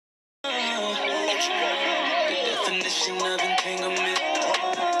The definition of entanglement.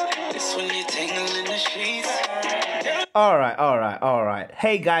 It's when you're tangled in the sheets. All right.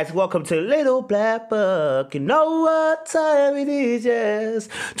 Hey guys, welcome to Little Black Book. You know what time it is, yes.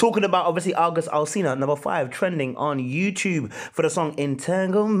 Talking about obviously August Alsina, number 5, trending on YouTube for the song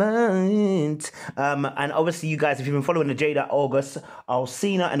Entanglement. And obviously you guys, if you've been following the Jada, August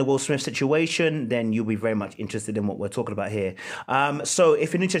Alsina and the Will Smith situation, then you'll be very much interested in what we're talking about here. So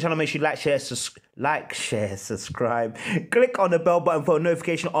if you're new to the channel, make sure you like, share, subscribe. Click on the bell button for a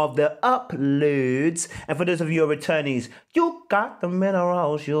notification of the uploads. And for those of you who are returnees, you got the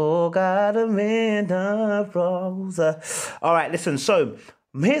minerals, you got the minerals. All right, listen, so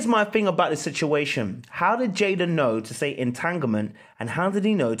here's my thing about this situation. How did Jada know to say Entanglement, and how did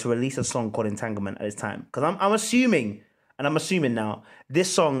he know to release a song called Entanglement at this time? Because I'm assuming now,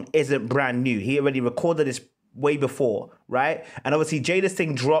 this song isn't brand new. He already recorded this way before, right? And obviously Jada's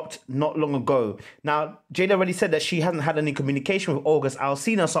thing dropped not long ago. Now, Jada already said that she hasn't had any communication with August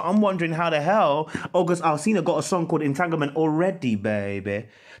Alsina, so I'm wondering how the hell August Alsina got a song called Entanglement already, baby.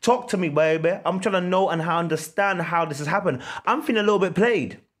 Talk to me, baby. I'm trying to know and understand how this has happened. I'm feeling a little bit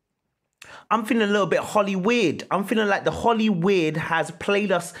played. I'm feeling a little bit Hollywood. I'm feeling like the Hollywood has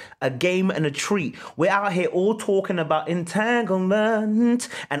played us a game and a treat. We're out here all talking about entanglement,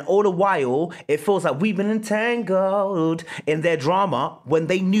 and all the while, it feels like we've been entangled in their drama when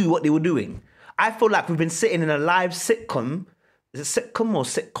they knew what they were doing. I feel like we've been sitting in a live sitcom. Is it sitcom or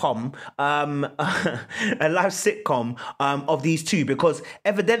sitcom? A live sitcom of these two, because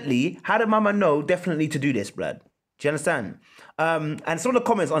evidently, how did Mama know definitely to do this, blood? Do you understand? And some of the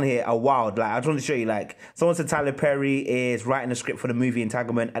comments on here are wild. Like, I just want to show you, like, someone said Tyler Perry is writing a script for the movie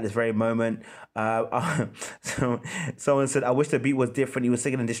Entanglement at this very moment. So someone said, I wish the beat was different. He was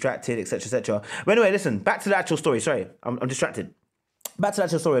singing and distracted, etc., etc. But anyway, listen, back to the actual story. Sorry, I'm distracted. Back to the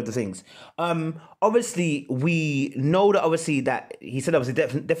actual story of the things. Obviously, we know that that he said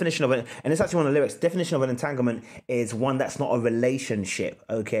obviously definition of it, and it's actually one of the lyrics. Definition of an entanglement is one that's not a relationship.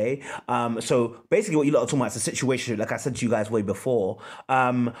 Okay. So basically, what you lot are talking about is a situation, like I said to you guys way before.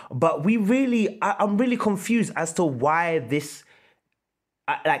 But we really, I'm really confused as to why this,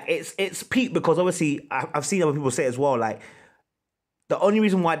 like it's peaked, because obviously I've seen other people say as well, like, the only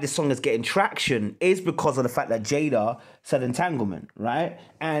reason why this song is getting traction is because of the fact that Jada said Entanglement, right?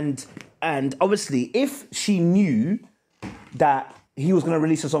 And obviously, if she knew that he was going to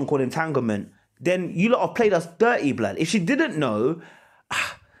release a song called Entanglement, then you lot have played us dirty, blood. If she didn't know,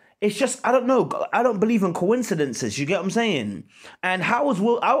 it's just, I don't know. I don't believe in coincidences. You get what I'm saying? And how was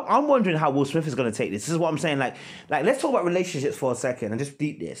Will? I'm wondering how Will Smith is going to take this. This is what I'm saying. Like, let's talk about relationships for a second and just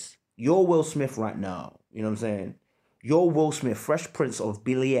deep this. You're Will Smith right now. You know what I'm saying? You're Will Smith, Fresh Prince of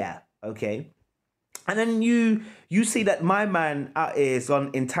Bel-Air, okay? And then you see that my man is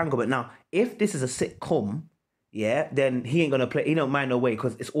on Entanglement. Now, if this is a sitcom, yeah, then he ain't gonna play, he don't mind no way,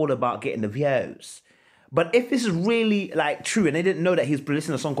 because it's all about getting the views. But if this is really, like, true, and they didn't know that he's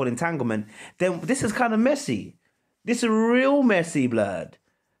releasing a song called Entanglement, then this is kind of messy. This is real messy, blood.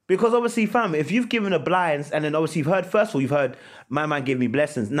 Because obviously, fam, if you've given a blinds, and then obviously first of all, you've heard my man give me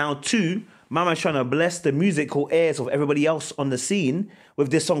blessings. Now, 2, my man's trying to bless the musical ears of everybody else on the scene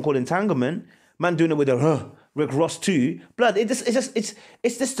with this song called Entanglement. Man doing it with a Rick Ross too. Blood, it's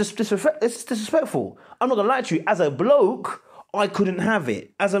disrespectful. I'm not gonna lie to you. As a bloke, I couldn't have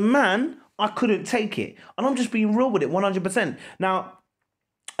it. As a man, I couldn't take it. And I'm just being real with it, 100%. Now,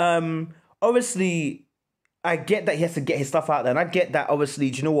 obviously, I get that he has to get his stuff out there, and I get that. Obviously,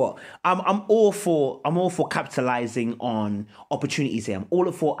 do you know what? I'm all for capitalizing on opportunities here. I'm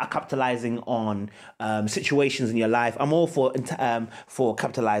all for capitalizing on situations in your life. I'm all for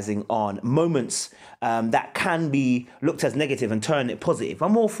capitalizing on moments that can be looked as negative and turn it positive.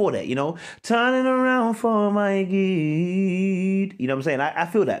 I'm all for that. You know, turning around for my good. You know what I'm saying? I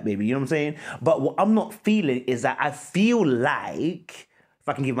feel that, baby. You know what I'm saying? But what I'm not feeling is that I feel like, if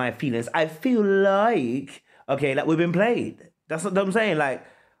I can give my feelings, I feel like, okay, like we've been played. That's what I'm saying. Like,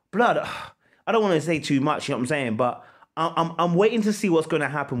 blood, I don't want to say too much, you know what I'm saying? But I'm waiting to see what's going to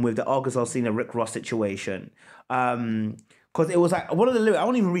happen with the August Alsina Rick Ross situation. Because it was like, one of the lyrics, I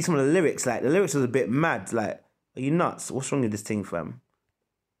won't even read some of the lyrics. Like, the lyrics was a bit mad. Like, are you nuts? What's wrong with this thing, fam?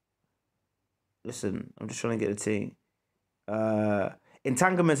 Listen, I'm just trying to get the thing.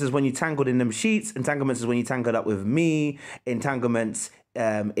 Entanglements is when you tangled in them sheets. Entanglements is when you tangled up with me. Entanglements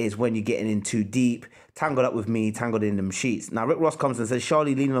is when you're getting in too deep. Tangled up with me, tangled in them sheets. Now, Rick Ross comes and says,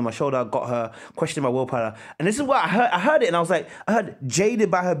 Charlie leaning on my shoulder, I got her, questioning my willpower. And this is what I heard it, and I was like, I heard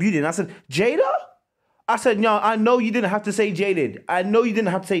jaded by her beauty. And I said, Jada? I said, no, I know you didn't have to say jaded. I know you didn't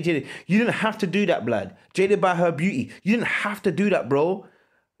have to say jaded. You didn't have to do that, blood. Jaded by her beauty. You didn't have to do that, bro.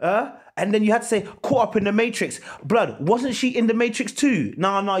 And then you had to say, caught up in the Matrix. Blood, wasn't she in the Matrix too?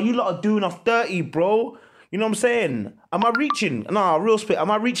 Nah, you lot are doing us dirty, bro. You know what I'm saying? Am I reaching? Nah, real spit. Am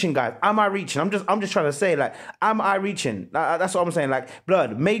I reaching, guys? Am I reaching? I'm just trying to say, like, am I reaching? That's what I'm saying. Like,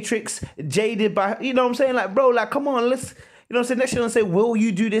 blood, Matrix, jaded by, you know what I'm saying? Like, bro, like, come on, let's, you know what I'm saying? Next year, I'm say, will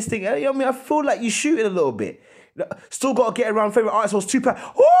you do this thing? You know what I mean? I feel like you're shooting a little bit. Still got to get around favorite artist was Tupac.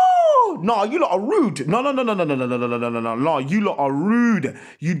 Oh, no, you lot are rude. No. No, you lot are rude.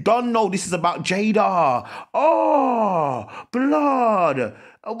 You don't know this is about Jada. Oh, blood.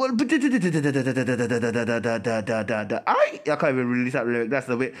 I can't even release that lyric. That's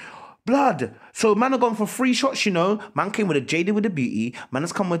a bit. Blood. So man have gone for 3 shots, you know. Man came with a Jada with a beauty. Man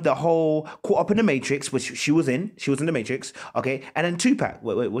has come with the whole caught up in the Matrix, which she was in. She was in the Matrix. Okay. And then Tupac.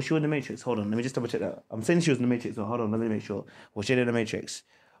 Wait, was she in the Matrix? Hold on. Let me just double check that. I'm saying she was in the Matrix. So hold on. Let me make sure. Was Jada in the Matrix?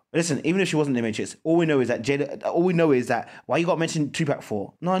 Listen, even if she wasn't in the Matrix, all we know is that Jada. All we know is that why you got to mention Tupac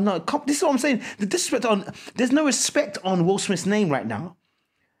for? No. This is what I'm saying. The disrespect on. There's no respect on Will Smith's name right now.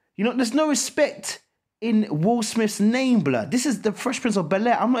 You know, there's no respect in Will Smith's name, blood. This is the Fresh Prince of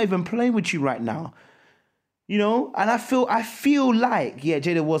Bel-Air. I'm not even playing with you right now. You know, and I feel like, yeah,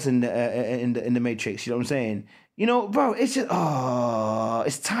 Jada was in the Matrix. You know what I'm saying? You know, bro, it's just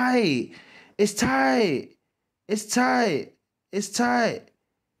it's tight. It's tight. It's tight. It's tight.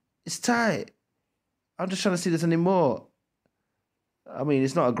 It's tight. I'm just trying to see this anymore. I mean,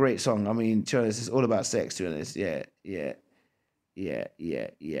 it's not a great song. I mean, to be honest, it's all about sex, to be honest. Yeah.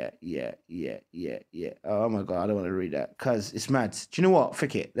 Oh my God, I don't want to read that because it's mad. Do you know what?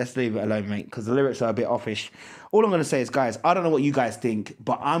 Frick it. Let's leave it alone, mate, because the lyrics are a bit offish. All I'm going to say is, guys, I don't know what you guys think,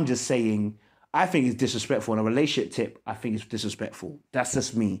 but I'm just saying I think it's disrespectful. On a relationship tip, I think it's disrespectful. That's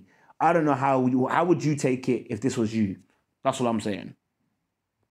just me. I don't know how would you take it if this was you. That's what I'm saying.